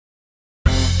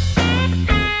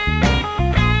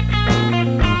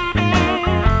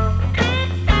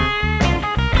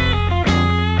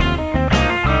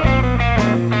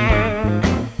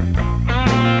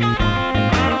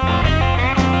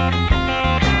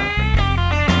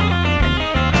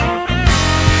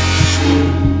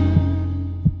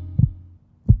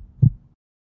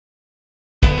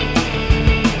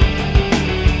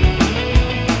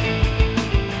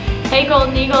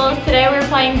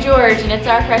playing George, and it's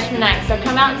our freshman night, so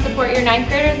come out and support your ninth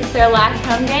graders. It's their last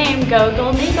home game. Go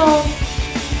Golden Eagles!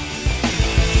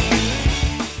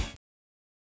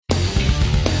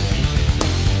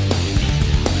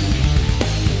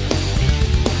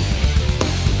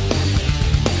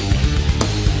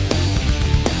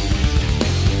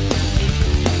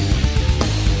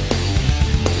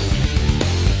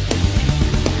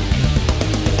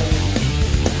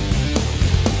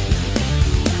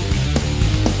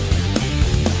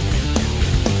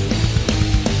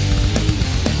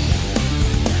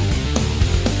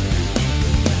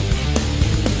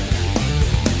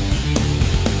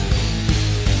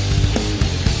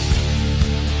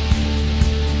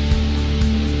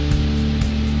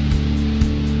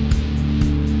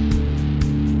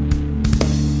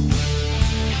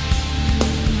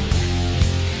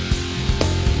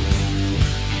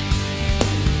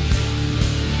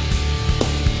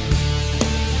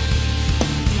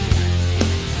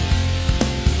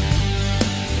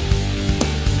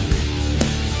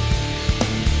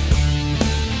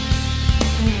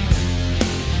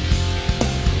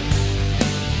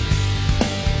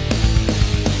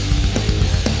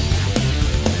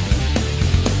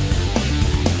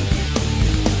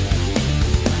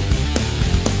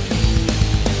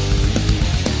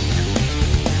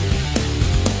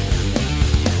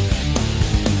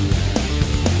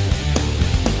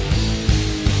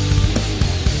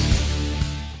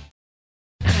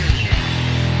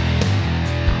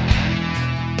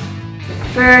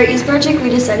 For our East project, we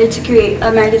decided to create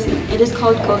a magazine. It is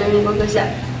called Golden Eagle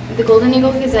Gazette. The Golden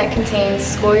Eagle Gazette contains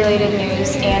school-related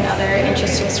news and other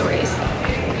interesting stories.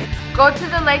 Go to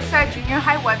the Lakeside Junior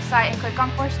High website and click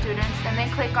on For Students, and then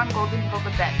click on Golden Eagle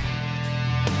Gazette.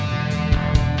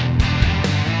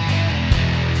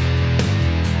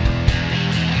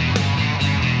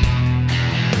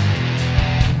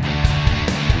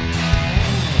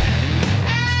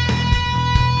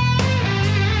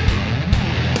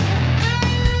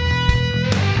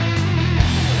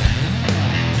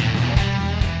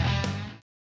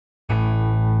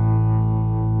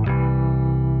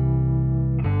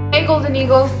 Hey Golden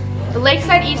Eagles, the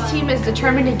Lakeside East team is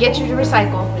determined to get you to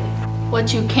recycle.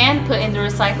 What you can put in the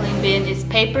recycling bin is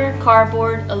paper,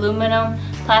 cardboard, aluminum,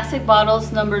 plastic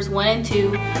bottles numbers 1 and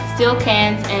 2, steel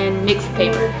cans, and mixed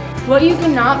paper. What you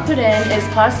cannot put in is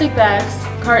plastic bags,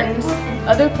 cartons,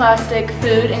 other plastic,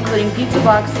 food including pizza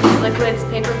boxes, liquids,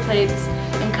 paper plates,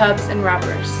 and cups and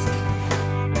wrappers.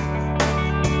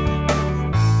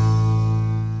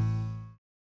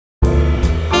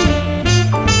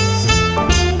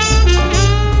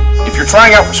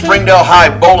 Trying out for Springdale High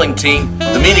bowling team.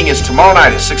 The meeting is tomorrow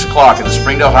night at 6 o'clock in the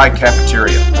Springdale High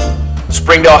cafeteria.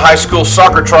 Springdale High School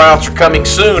soccer tryouts are coming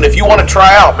soon. If you want to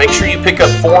try out, make sure you pick up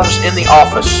forms in the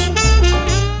office.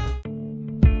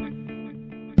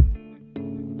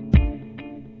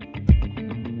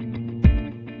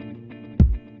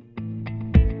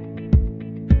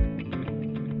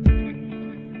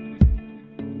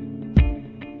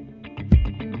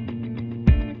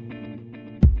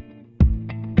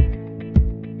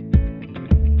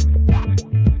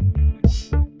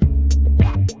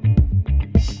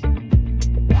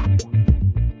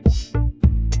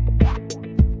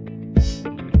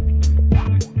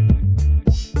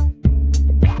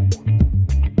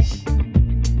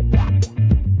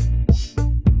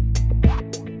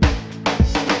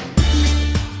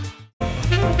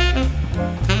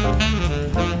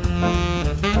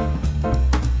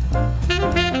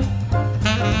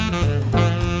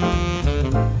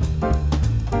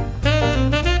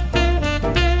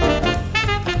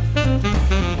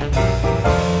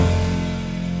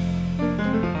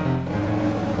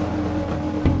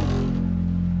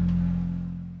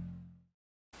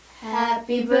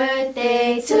 Happy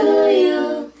birthday to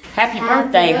you. Happy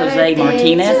birthday, Jose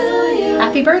Martinez.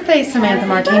 Happy birthday, Samantha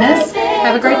Martinez.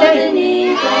 Have a great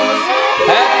day.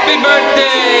 Happy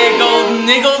birthday, Golden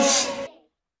Eagles.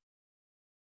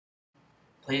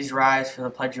 Please rise for the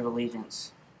Pledge of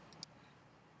Allegiance.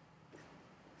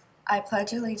 I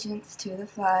pledge allegiance to the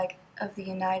flag of the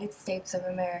United States of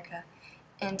America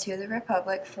and to the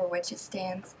republic for which it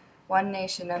stands, one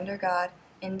nation under God,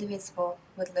 indivisible,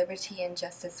 with liberty and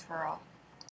justice for all.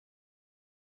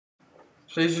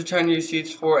 Please return to your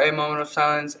seats for a moment of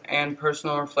silence and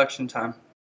personal reflection time.